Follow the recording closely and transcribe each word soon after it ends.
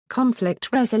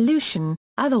Conflict resolution,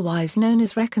 otherwise known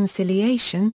as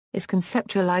reconciliation, is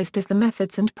conceptualized as the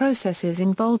methods and processes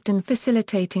involved in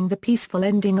facilitating the peaceful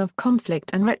ending of conflict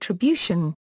and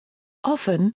retribution.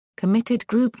 Often, committed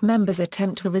group members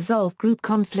attempt to resolve group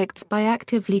conflicts by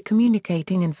actively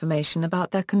communicating information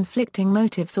about their conflicting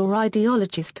motives or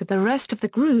ideologies to the rest of the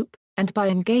group, and by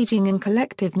engaging in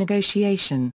collective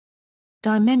negotiation.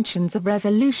 Dimensions of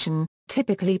resolution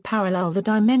typically parallel the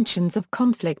dimensions of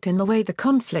conflict in the way the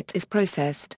conflict is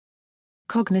processed.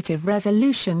 Cognitive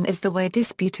resolution is the way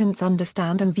disputants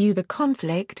understand and view the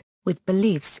conflict, with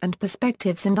beliefs and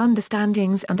perspectives and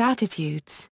understandings and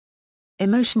attitudes.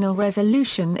 Emotional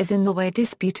resolution is in the way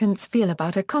disputants feel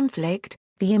about a conflict,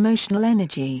 the emotional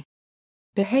energy.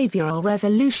 Behavioral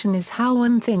resolution is how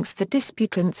one thinks the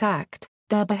disputants act,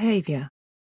 their behavior.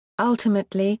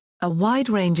 Ultimately, a wide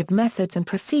range of methods and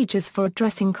procedures for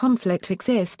addressing conflict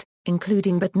exist,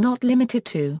 including but not limited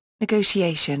to,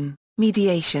 negotiation,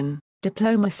 mediation,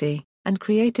 diplomacy, and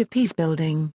creative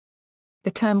peacebuilding.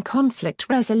 The term conflict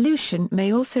resolution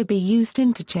may also be used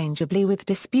interchangeably with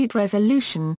dispute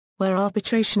resolution, where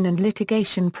arbitration and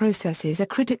litigation processes are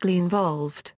critically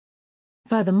involved.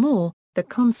 Furthermore, the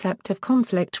concept of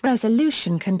conflict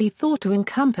resolution can be thought to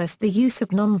encompass the use of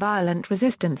nonviolent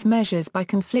resistance measures by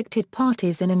conflicted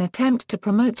parties in an attempt to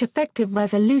promote effective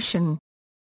resolution.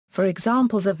 For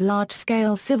examples of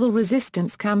large-scale civil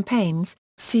resistance campaigns,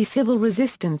 see civil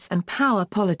resistance and power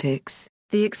politics,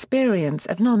 the experience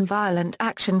of nonviolent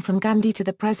action from Gandhi to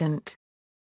the present.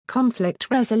 Conflict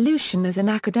resolution as an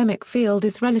academic field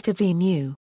is relatively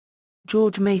new.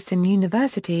 George Mason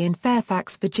University in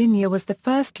Fairfax, Virginia was the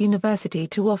first university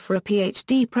to offer a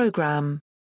PhD program.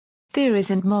 Theories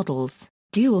and models.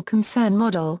 Dual concern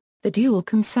model. The dual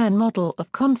concern model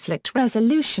of conflict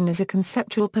resolution is a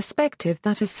conceptual perspective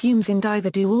that assumes and either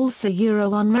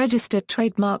duals unregistered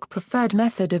trademark preferred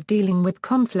method of dealing with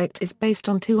conflict is based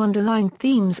on two underlying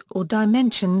themes or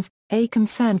dimensions, a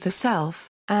concern for self,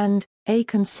 and a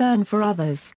concern for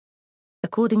others.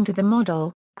 According to the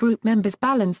model, group members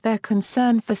balance their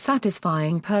concern for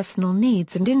satisfying personal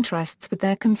needs and interests with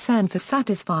their concern for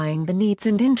satisfying the needs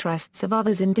and interests of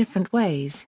others in different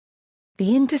ways.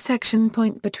 The intersection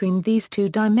point between these two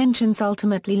dimensions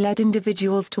ultimately led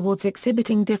individuals towards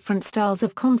exhibiting different styles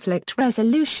of conflict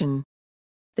resolution.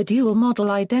 The dual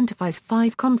model identifies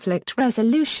 5 conflict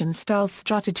resolution style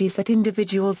strategies that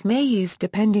individuals may use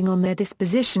depending on their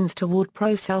dispositions toward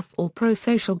pro-self or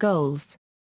pro-social goals.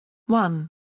 1.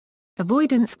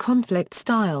 Avoidance conflict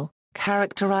style,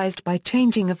 characterized by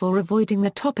changing of or avoiding the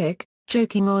topic,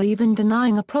 joking or even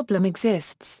denying a problem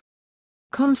exists.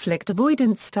 Conflict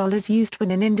avoidance style is used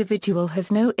when an individual has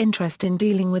no interest in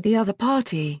dealing with the other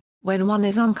party, when one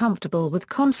is uncomfortable with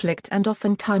conflict and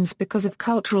oftentimes because of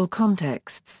cultural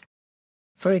contexts.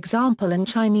 For example, in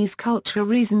Chinese culture,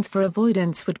 reasons for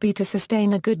avoidance would be to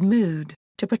sustain a good mood,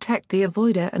 to protect the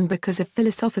avoider, and because of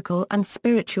philosophical and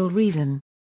spiritual reason.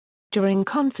 During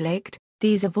conflict,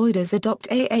 these avoiders adopt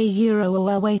a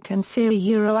wait and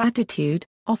see attitude,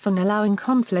 often allowing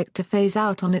conflict to phase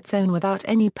out on its own without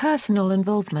any personal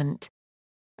involvement.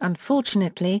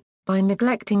 Unfortunately, by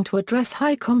neglecting to address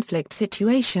high conflict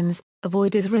situations,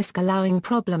 avoiders risk allowing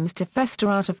problems to fester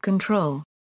out of control.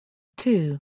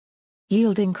 2.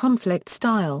 Yielding conflict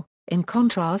style. In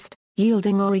contrast,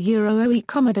 yielding or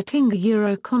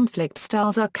accommodating conflict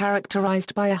styles are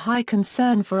characterized by a high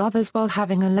concern for others while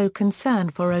having a low concern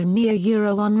for only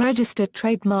unregistered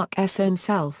trademark's own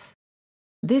self.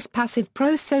 This passive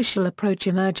pro-social approach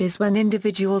emerges when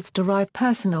individuals derive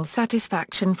personal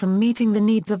satisfaction from meeting the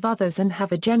needs of others and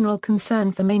have a general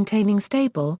concern for maintaining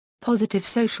stable, positive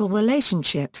social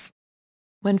relationships.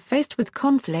 When faced with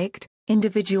conflict,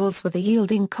 individuals with a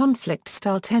yielding conflict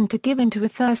style tend to give in to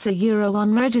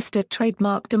unregistered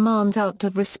trademark demands out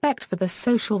of respect for the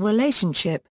social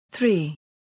relationship. 3.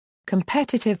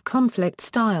 Competitive conflict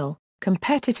style.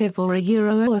 Competitive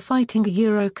or fighting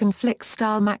conflict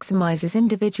style maximizes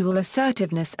individual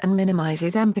assertiveness and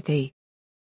minimizes empathy.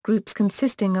 Groups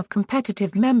consisting of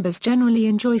competitive members generally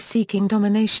enjoy seeking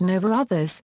domination over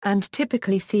others, and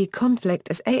typically see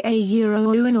conflict as a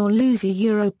win or lose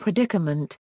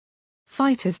predicament.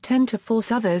 Fighters tend to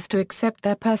force others to accept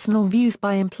their personal views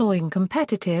by employing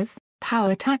competitive,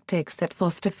 power tactics that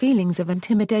foster feelings of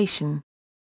intimidation.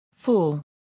 4.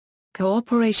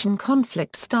 Cooperation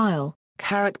conflict style,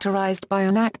 characterized by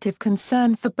an active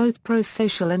concern for both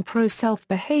pro-social and pro-self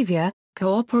behavior.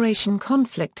 Cooperation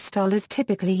conflict style is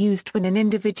typically used when an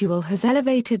individual has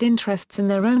elevated interests in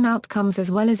their own outcomes as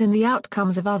well as in the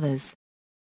outcomes of others.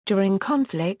 During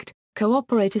conflict,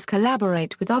 Cooperators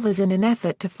collaborate with others in an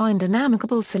effort to find an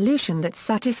amicable solution that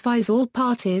satisfies all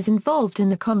parties involved in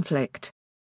the conflict.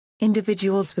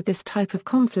 Individuals with this type of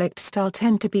conflict style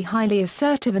tend to be highly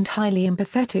assertive and highly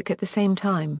empathetic at the same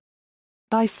time.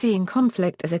 By seeing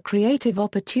conflict as a creative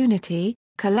opportunity,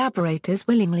 collaborators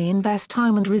willingly invest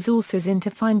time and resources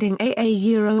into finding a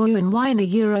and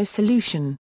Y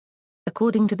solution.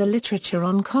 According to the literature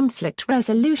on conflict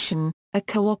resolution, a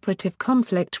cooperative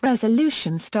conflict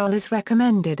resolution style is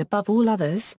recommended above all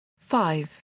others.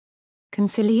 5.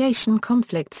 Conciliation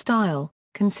conflict style.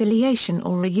 Conciliation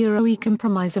or a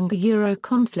compromising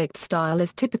conflict style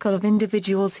is typical of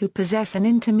individuals who possess an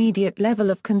intermediate level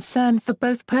of concern for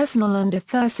both personal and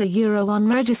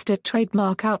unregistered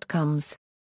trademark outcomes.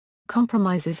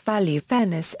 Compromisers value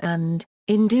fairness and,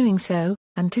 in doing so,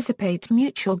 anticipate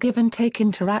mutual give-and-take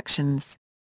interactions.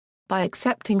 By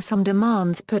accepting some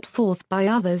demands put forth by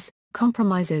others,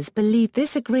 compromisers believe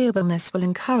this agreeableness will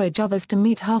encourage others to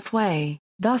meet halfway,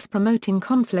 thus promoting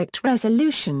conflict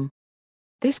resolution.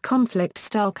 This conflict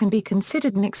style can be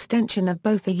considered an extension of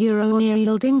both a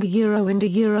yielding and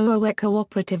a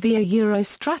cooperative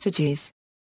strategies.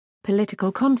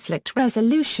 Political conflict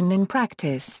resolution in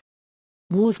practice.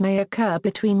 Wars may occur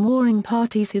between warring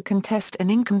parties who contest an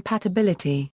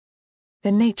incompatibility.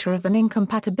 The nature of an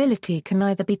incompatibility can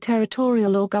either be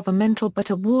territorial or governmental, but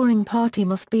a warring party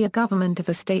must be a government of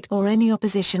a state or any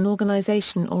opposition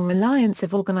organization or alliance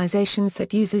of organizations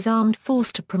that uses armed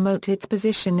force to promote its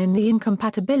position in the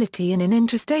incompatibility in an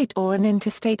intrastate or an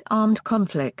interstate armed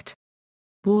conflict.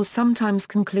 Wars sometimes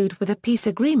conclude with a peace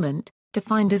agreement,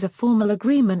 defined as a formal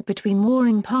agreement between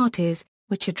warring parties,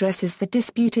 which addresses the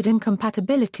disputed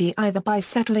incompatibility either by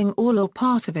settling all or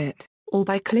part of it, or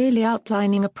by clearly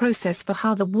outlining a process for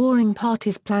how the warring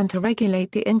parties plan to regulate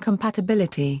the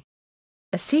incompatibility.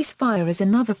 A ceasefire is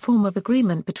another form of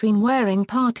agreement between warring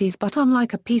parties, but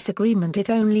unlike a peace agreement, it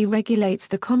only regulates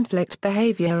the conflict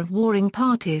behavior of warring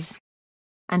parties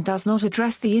and does not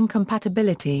address the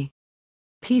incompatibility.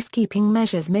 Peacekeeping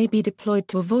measures may be deployed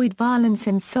to avoid violence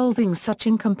in solving such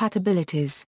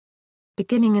incompatibilities.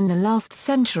 Beginning in the last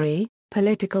century,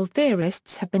 political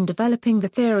theorists have been developing the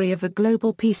theory of a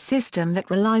global peace system that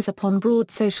relies upon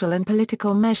broad social and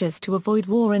political measures to avoid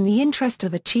war in the interest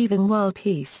of achieving world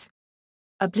peace.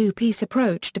 A blue peace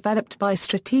approach developed by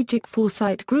Strategic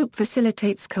Foresight Group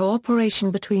facilitates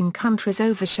cooperation between countries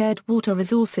over shared water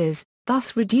resources,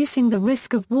 thus reducing the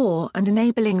risk of war and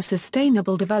enabling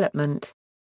sustainable development.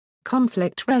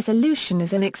 Conflict resolution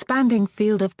is an expanding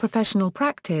field of professional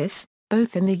practice,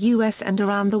 both in the US and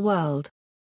around the world.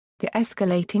 The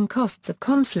escalating costs of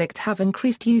conflict have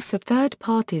increased use of third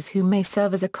parties who may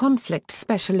serve as a conflict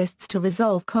specialists to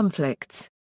resolve conflicts.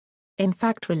 In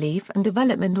fact, relief and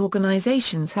development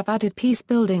organizations have added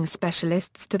peacebuilding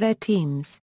specialists to their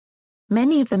teams.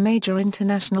 Many of the major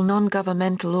international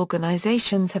non-governmental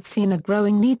organizations have seen a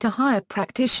growing need to hire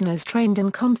practitioners trained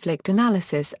in conflict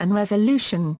analysis and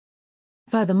resolution.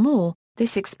 Furthermore,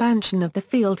 this expansion of the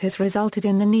field has resulted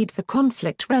in the need for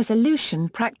conflict resolution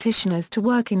practitioners to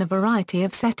work in a variety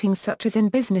of settings, such as in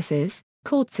businesses,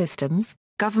 court systems,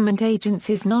 government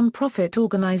agencies, non-profit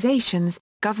organizations,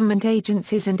 government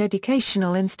agencies and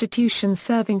educational institutions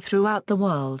serving throughout the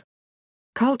world.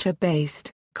 Culture-based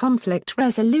conflict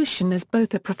resolution as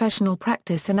both a professional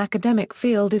practice and academic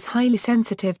field is highly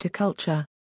sensitive to culture.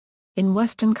 In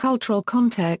Western cultural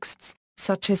contexts,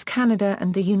 such as Canada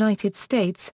and the United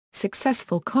States,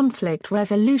 successful conflict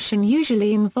resolution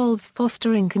usually involves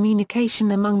fostering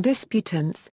communication among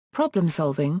disputants,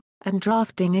 problem-solving, and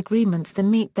drafting agreements that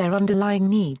meet their underlying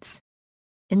needs.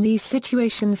 In these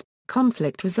situations,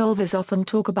 conflict resolvers often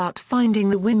talk about finding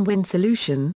the win-win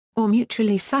solution, or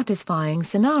mutually satisfying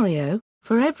scenario,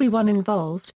 for everyone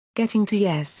involved, getting to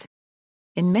yes.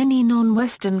 In many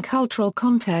non-Western cultural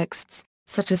contexts,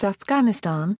 such as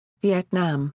Afghanistan,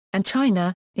 Vietnam, and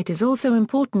China, it is also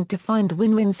important to find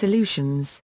win-win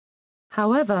solutions.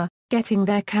 However, getting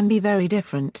there can be very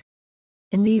different.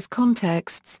 In these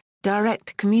contexts,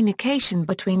 direct communication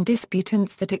between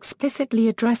disputants that explicitly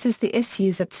addresses the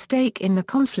issues at stake in the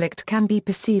conflict can be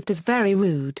perceived as very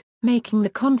rude, making the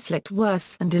conflict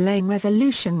worse and delaying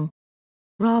resolution.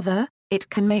 Rather, it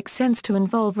can make sense to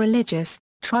involve religious,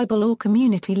 tribal or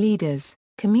community leaders,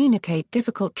 communicate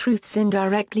difficult truths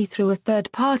indirectly through a third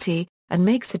party, and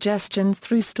make suggestions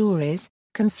through stories,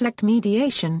 conflict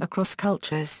mediation across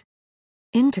cultures.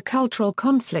 Intercultural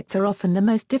conflicts are often the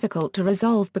most difficult to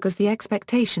resolve because the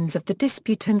expectations of the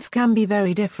disputants can be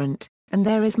very different, and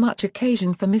there is much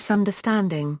occasion for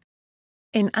misunderstanding.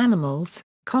 In animals,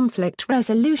 conflict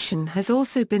resolution has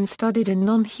also been studied in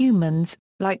non-humans,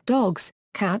 like dogs,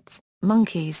 cats,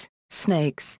 monkeys,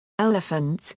 snakes,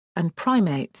 elephants, and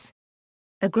primates.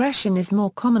 Aggression is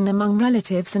more common among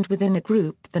relatives and within a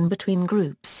group than between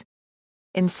groups.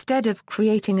 Instead of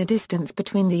creating a distance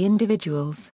between the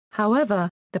individuals, however,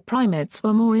 the primates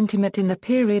were more intimate in the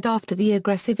period after the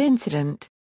aggressive incident.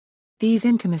 These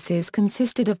intimacies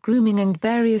consisted of grooming and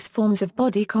various forms of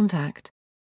body contact.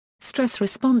 Stress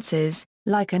responses,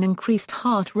 like an increased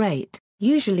heart rate,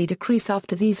 usually decrease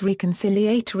after these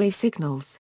reconciliatory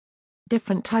signals.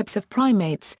 Different types of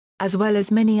primates, as well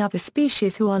as many other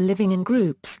species who are living in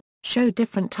groups, show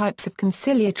different types of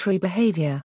conciliatory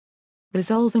behavior.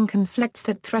 Resolving conflicts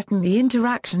that threaten the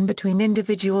interaction between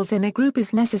individuals in a group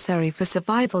is necessary for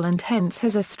survival and hence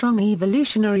has a strong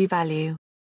evolutionary value.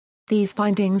 These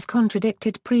findings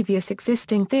contradicted previous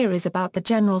existing theories about the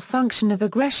general function of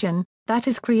aggression, that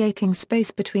is creating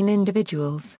space between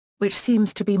individuals, which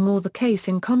seems to be more the case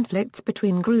in conflicts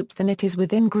between groups than it is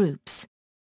within groups.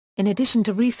 In addition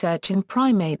to research in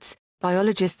primates,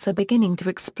 biologists are beginning to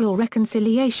explore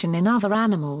reconciliation in other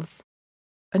animals.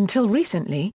 Until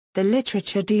recently, the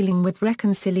literature dealing with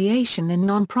reconciliation in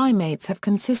non-primates have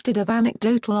consisted of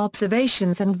anecdotal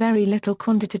observations and very little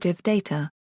quantitative data.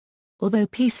 Although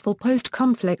peaceful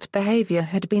post-conflict behavior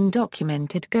had been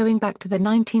documented going back to the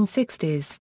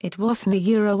 1960s, it wasn't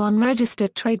a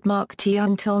unregistered trademark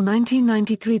until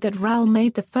 1993 that RAL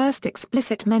made the first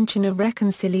explicit mention of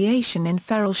reconciliation in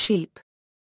feral sheep.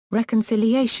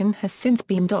 Reconciliation has since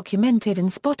been documented in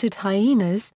spotted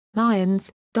hyenas,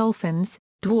 lions, dolphins,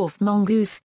 dwarf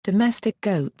mongoose, domestic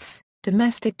goats,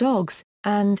 domestic dogs,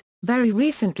 and, very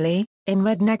recently, in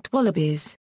red-necked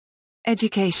wallabies.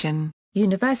 Education.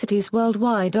 Universities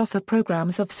worldwide offer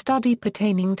programs of study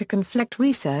pertaining to conflict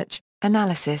research,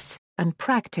 analysis, and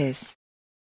practice.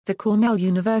 The Cornell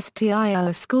University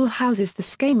ILA School houses the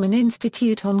Skaman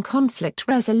Institute on Conflict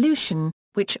Resolution,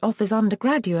 which offers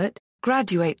undergraduate,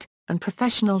 graduate, and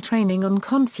professional training on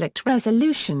conflict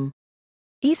resolution.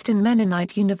 Eastern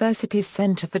Mennonite University's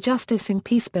Center for Justice and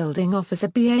Peacebuilding offers a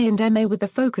BA and MA with a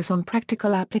focus on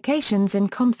practical applications in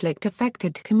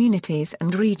conflict-affected communities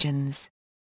and regions.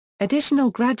 Additional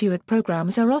graduate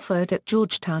programs are offered at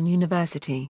Georgetown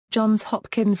University, Johns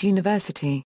Hopkins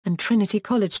University, and Trinity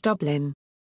College Dublin.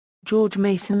 George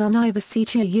Mason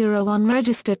University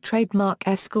unregistered trademark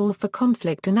School for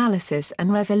Conflict Analysis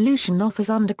and Resolution offers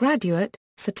undergraduate,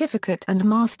 certificate and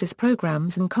master's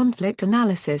programs in conflict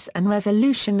analysis and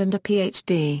resolution and a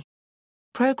PhD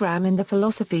program in the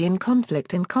philosophy in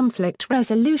conflict and conflict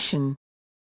resolution.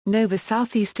 Nova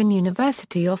Southeastern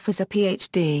University offers a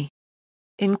PhD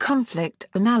in conflict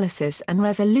analysis and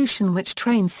resolution which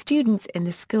trains students in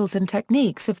the skills and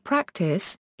techniques of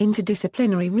practice,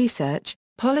 interdisciplinary research,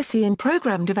 policy and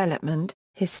program development,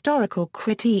 historical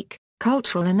critique,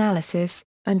 cultural analysis,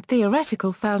 and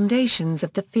theoretical foundations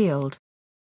of the field.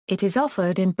 It is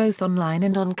offered in both online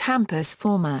and on-campus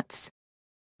formats.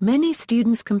 Many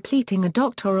students completing a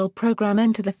doctoral program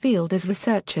enter the field as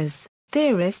researchers,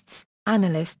 theorists,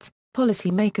 analysts,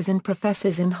 policymakers and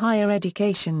professors in higher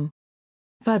education.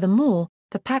 Furthermore,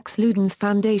 the Pax Ludens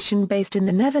Foundation based in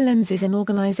the Netherlands is an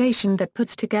organization that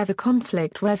puts together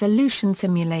conflict resolution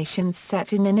simulations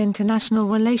set in an international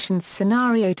relations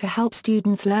scenario to help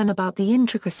students learn about the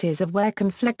intricacies of where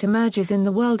conflict emerges in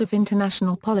the world of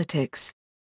international politics.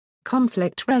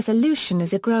 Conflict resolution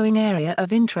is a growing area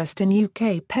of interest in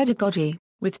UK pedagogy,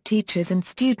 with teachers and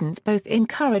students both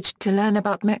encouraged to learn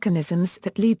about mechanisms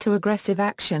that lead to aggressive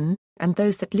action, and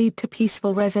those that lead to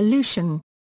peaceful resolution.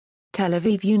 Tel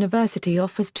Aviv University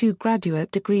offers 2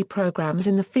 graduate degree programs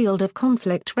in the field of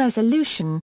conflict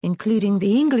resolution, including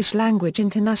the English Language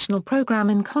International Program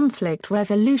in Conflict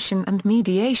Resolution and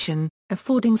Mediation,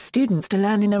 affording students to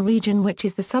learn in a region which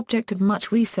is the subject of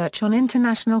much research on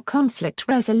international conflict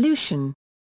resolution.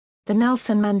 The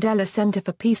Nelson Mandela Center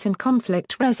for Peace and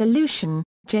Conflict Resolution,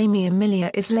 Jamia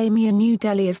Millia Islamia New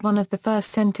Delhi is one of the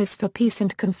first centers for peace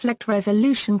and conflict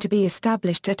resolution to be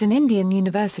established at an Indian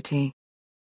university.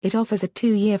 It offers a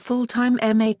 2-year full-time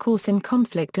MA course in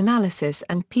conflict analysis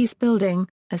and peacebuilding,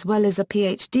 as well as a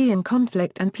PhD in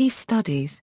conflict and peace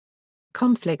studies.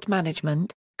 Conflict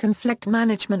management. Conflict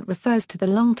management refers to the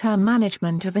long-term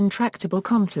management of intractable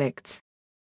conflicts.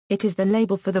 It is the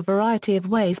label for the variety of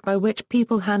ways by which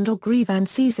people handle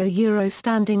grievances,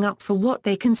 standing up for what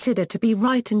they consider to be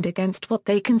right and against what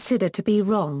they consider to be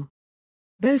wrong.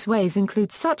 Those ways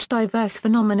include such diverse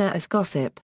phenomena as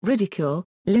gossip, ridicule,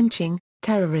 lynching,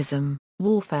 terrorism,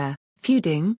 warfare,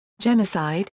 feuding,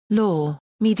 genocide, law,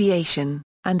 mediation,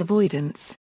 and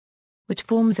avoidance. Which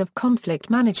forms of conflict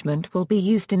management will be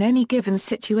used in any given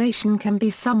situation can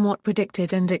be somewhat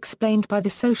predicted and explained by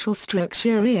the social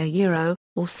structure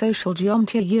or social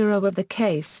geometry of the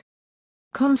case.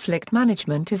 Conflict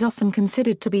management is often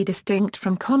considered to be distinct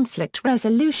from conflict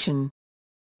resolution.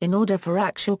 In order for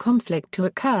actual conflict to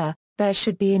occur, there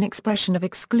should be an expression of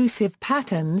exclusive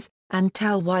patterns, and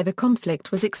tell why the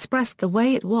conflict was expressed the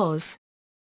way it was.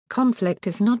 Conflict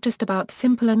is not just about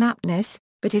simple inaptness,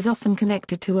 but is often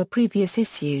connected to a previous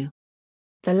issue.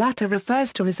 The latter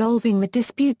refers to resolving the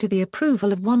dispute to the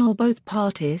approval of one or both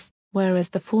parties, whereas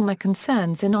the former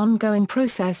concerns an ongoing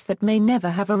process that may never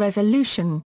have a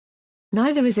resolution.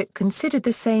 Neither is it considered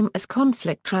the same as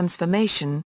conflict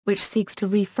transformation, which seeks to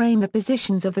reframe the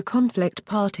positions of the conflict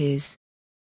parties.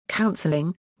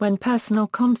 Counseling: when personal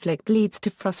conflict leads to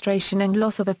frustration and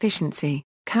loss of efficiency,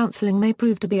 counseling may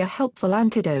prove to be a helpful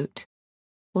antidote.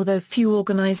 Although few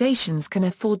organizations can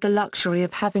afford the luxury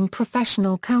of having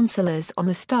professional counselors on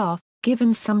the staff,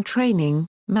 given some training,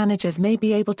 managers may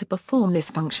be able to perform this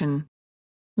function.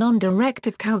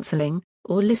 Non-directive counseling,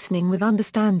 or listening with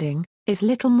understanding, is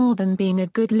little more than being a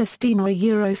good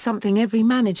listener, something every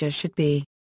manager should be.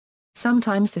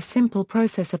 Sometimes the simple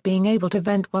process of being able to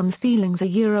vent one's feelings,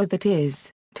 that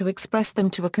is, to express them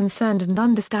to a concerned and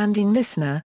understanding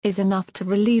listener, is enough to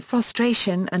relieve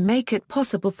frustration and make it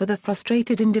possible for the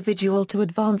frustrated individual to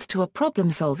advance to a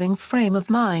problem-solving frame of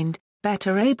mind,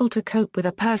 better able to cope with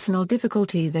a personal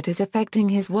difficulty that is affecting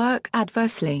his work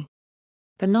adversely.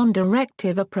 The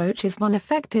non-directive approach is one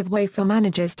effective way for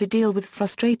managers to deal with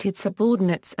frustrated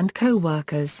subordinates and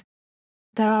co-workers.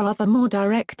 There are other more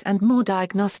direct and more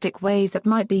diagnostic ways that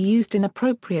might be used in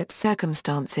appropriate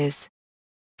circumstances.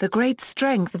 The great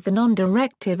strength of the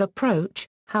non-directive approach,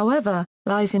 however,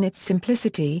 lies in its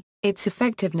simplicity, its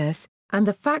effectiveness, and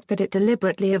the fact that it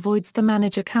deliberately avoids the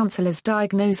manager-counselors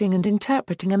diagnosing and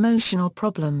interpreting emotional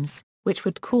problems, which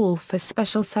would call for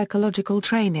special psychological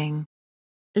training.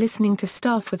 Listening to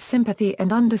staff with sympathy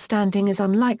and understanding is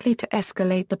unlikely to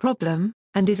escalate the problem,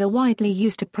 and is a widely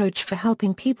used approach for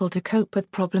helping people to cope with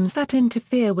problems that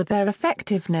interfere with their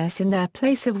effectiveness in their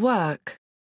place of work.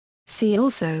 See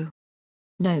also: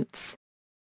 Notes.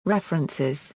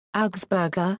 References: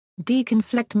 Augsburger,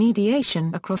 Deconflict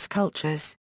Mediation Across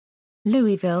Cultures.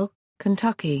 Louisville,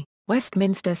 Kentucky,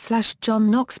 Westminster/John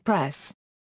Knox Press.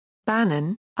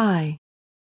 Bannon, I.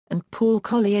 and Paul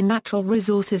Collier, Natural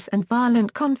Resources and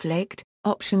Violent Conflict,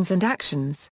 Options and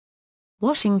Actions.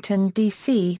 Washington,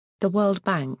 D.C., The World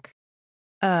Bank.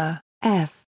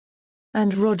 F.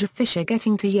 and Roger Fisher,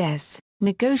 Getting to Yes,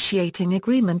 Negotiating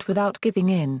Agreement Without Giving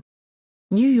In.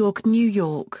 New York, New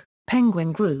York,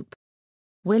 Penguin Group.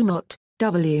 Wilmot,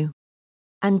 W.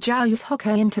 and Jowes Hockey,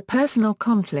 Interpersonal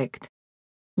Conflict.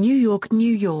 New York,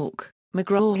 New York,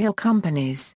 McGraw-Hill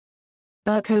Companies.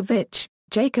 Berkovich,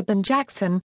 Jacob and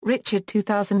Jackson, Richard,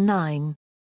 2009.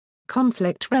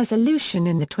 Conflict Resolution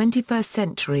in the 21st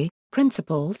Century,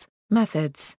 Principles,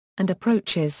 Methods, and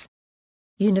Approaches.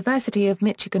 University of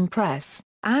Michigan Press,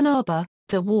 Ann Arbor,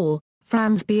 De Waal,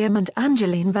 Franz Biem and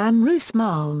Angeline van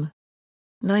Roosmaalm.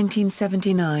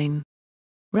 1979.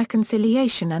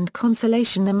 Reconciliation and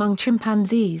Consolation Among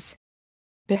Chimpanzees.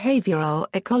 Behavioral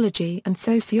Ecology and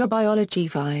Sociobiology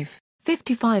 5,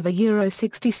 55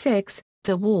 €66,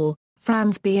 De Waal,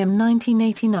 Franz Biem,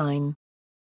 1989.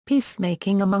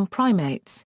 Peacemaking Among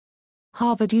Primates.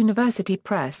 Harvard University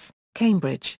Press,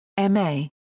 Cambridge, M.A.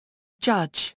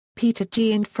 Judge, Peter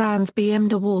G. and Franz Biem,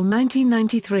 De Waal,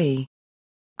 1993.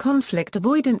 Conflict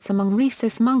Avoidance Among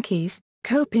Rhesus Monkeys,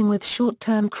 Coping with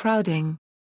Short-Term Crowding.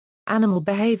 Animal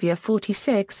Behavior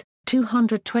 46,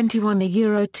 221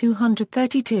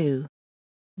 €232.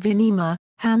 Vinima,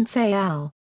 Hans A.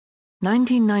 L.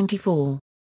 1994.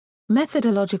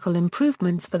 Methodological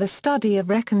Improvements for the Study of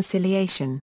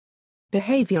Reconciliation.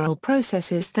 Behavioral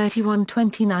Processes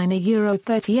 3129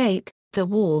 €38, De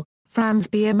Waal, Franz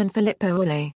Biem and Filippo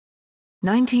Ole.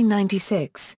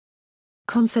 1996.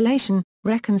 Consolation,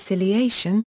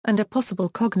 Reconciliation, and a Possible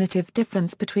Cognitive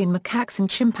Difference Between Macaques and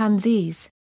Chimpanzees.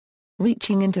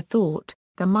 Reaching into Thought,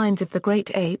 The Minds of the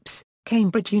Great Apes,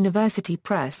 Cambridge University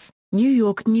Press, New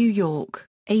York, New York,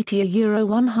 80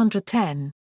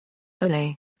 €110.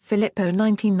 Ole, Filippo,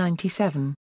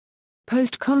 1997.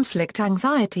 Post-Conflict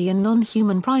Anxiety in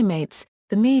Non-Human Primates,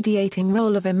 The Mediating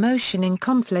Role of Emotion in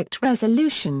Conflict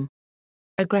Resolution.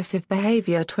 Aggressive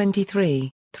Behavior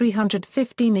 23,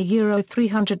 315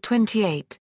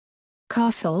 €328.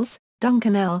 Castles,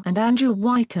 Duncan L. and Andrew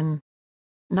Whiten.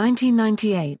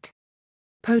 1998.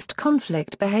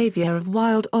 Post-Conflict Behavior of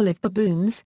Wild Olive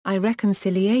Baboons,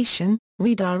 Reconciliation,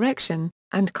 Redirection,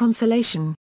 and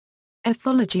Consolation.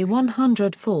 Ethology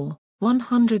 104,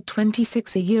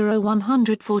 126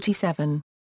 €147.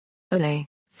 Ole,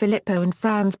 Filippo and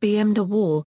Franz Biem, De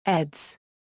Waal, eds.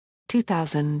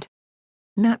 2000.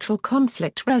 Natural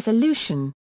Conflict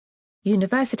Resolution.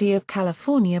 University of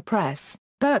California Press,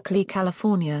 Berkeley,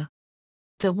 California.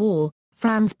 De Waal,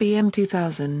 Franz B. M.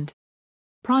 2000.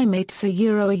 Primates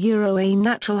a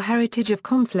Natural Heritage of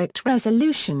Conflict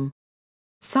Resolution.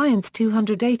 Science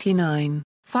 289,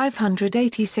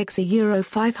 586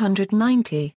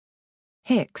 590.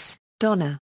 Hicks,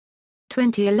 Donna.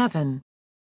 2011.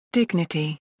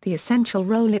 Dignity, the Essential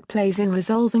Role It Plays in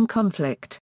Resolving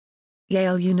Conflict.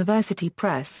 Yale University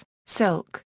Press,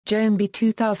 Silk, Joan B.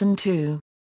 2002.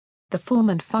 The Form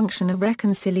and Function of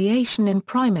Reconciliation in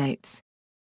Primates.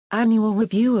 Annual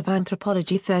Review of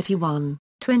Anthropology 31,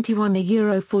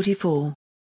 21 44.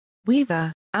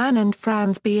 Weaver, Anne and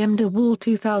Franz B. M. De Waal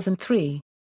 2003.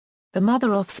 The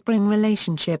Mother-Offspring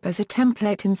Relationship as a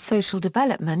Template in Social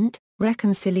Development,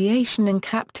 Reconciliation in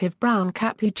Captive Brown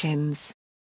Capuchins.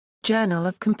 Journal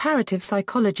of Comparative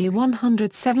Psychology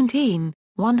 117,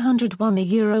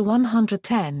 101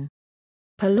 110.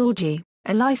 Palorgi,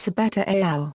 Elisabetta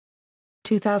al.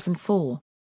 2004.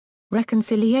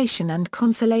 Reconciliation and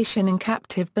Consolation in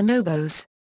Captive Bonobos.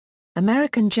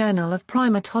 American Journal of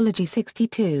Primatology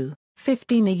 62,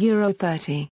 15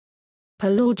 30.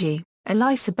 Palorgi,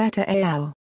 Elisabetta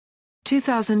al.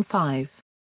 2005.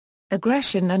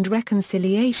 Aggression and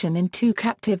Reconciliation in Two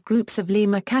Captive Groups of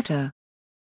Lima Kata.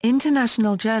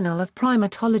 International Journal of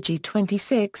Primatology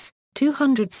 26,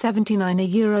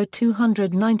 279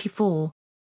 294.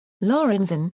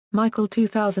 Lorenzen, Michael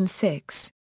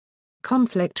 2006.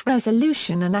 Conflict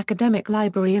Resolution and Academic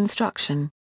Library Instruction.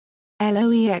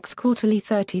 LOEX Quarterly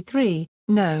 33,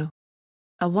 No.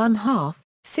 A 1/2,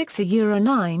 6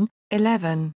 9,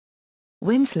 11.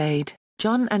 Winslade,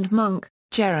 John and Monk,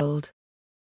 Gerald.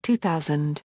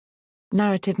 2000.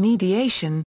 Narrative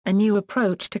Mediation, A New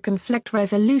Approach to Conflict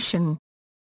Resolution.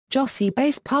 Jossi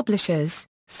Base Publishers,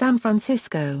 San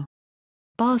Francisco.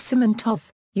 Bar Simantov,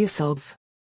 Yusov.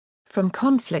 From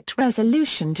Conflict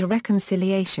Resolution to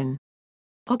Reconciliation.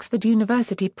 Oxford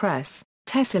University Press,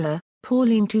 Tessila,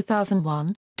 Pauline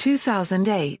 2001,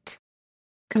 2008.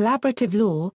 Collaborative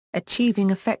Law,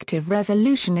 Achieving Effective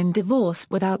Resolution in Divorce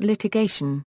Without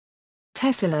Litigation.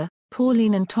 Tessila,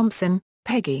 Pauline and Thompson,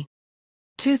 Peggy.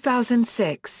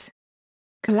 2006.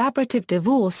 Collaborative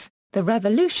Divorce, The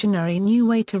Revolutionary New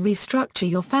Way to Restructure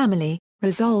Your Family,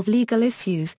 Resolve Legal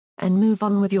Issues, and Move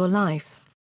On with Your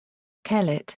Life.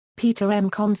 Kellett, Peter M.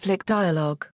 Conflict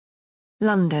Dialogue.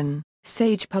 London,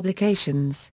 Sage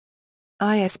Publications.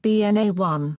 ISBN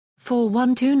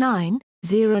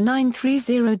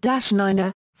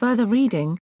A1-4129-0930-9. Further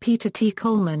reading, Peter T.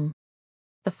 Coleman.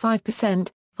 The 5%,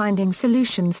 Finding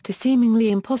Solutions to Seemingly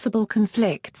Impossible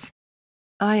Conflicts.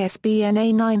 ISBN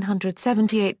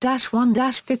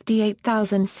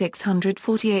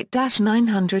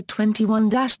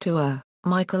A978-1-58648-921-2.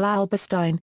 Michael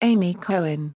Alberstein, Amy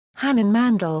Cohen, Hanan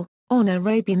Mandel, Orna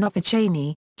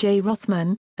Rabinowicz-Cheney, J.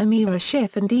 Rothman, Amira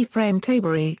Schiff and Ephraim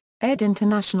Tabori, ed.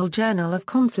 International Journal of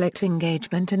Conflict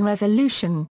Engagement and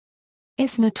Resolution.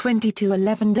 ISNA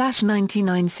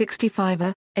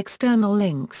 2211-9965. External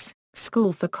links,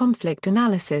 School for Conflict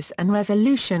Analysis and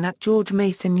Resolution at George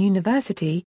Mason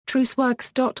University,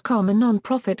 truceworks.com. A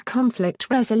non-profit conflict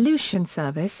resolution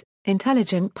service,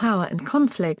 Intelligent Power and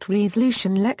Conflict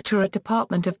Resolution Lecturer at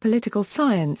Department of Political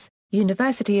Science,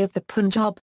 University of the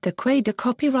Punjab, the Quaidar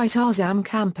Copyright Azam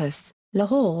Campus,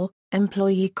 Lahore.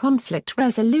 Employee Conflict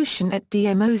Resolution at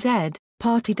DMOZ,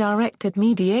 Party-Directed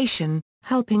Mediation,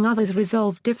 Helping Others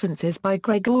Resolve Differences by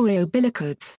Gregorio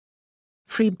Billikut.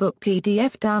 Free book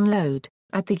PDF download,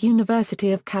 at the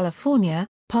University of California,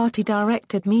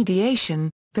 Party-Directed Mediation,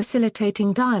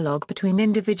 Facilitating Dialogue Between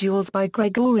Individuals by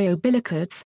Gregorio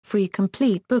Billikut. Free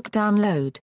complete book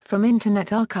download, from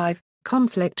Internet Archive,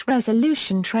 Conflict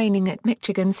Resolution Training at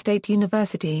Michigan State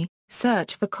University,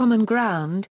 Search for Common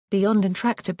Ground, Beyond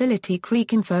Intractability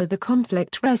Creek Info. The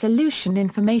Conflict Resolution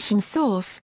Information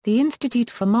Source, the Institute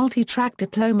for Multi-Track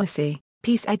Diplomacy,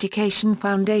 Peace Education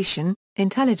Foundation,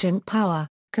 Intelligent Power,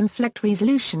 Conflict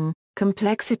Resolution,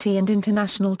 Complexity and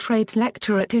International Trade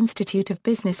Lecturate Institute of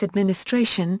Business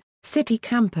Administration, City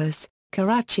Campus,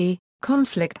 Karachi.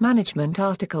 Conflict Management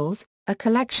Articles, a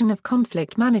collection of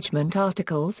conflict management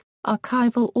articles,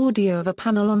 archival audio of a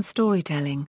panel on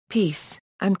storytelling, peace,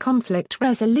 and conflict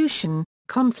resolution.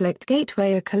 Conflict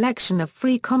Gateway, a collection of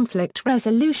free conflict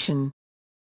resolution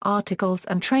articles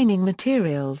and training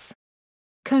materials.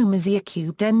 Comisia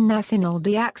cubed en Nacional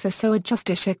de Acceso a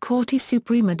Justicia Corte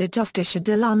Suprema de Justicia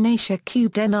de la Nación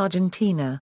cubed en Argentina.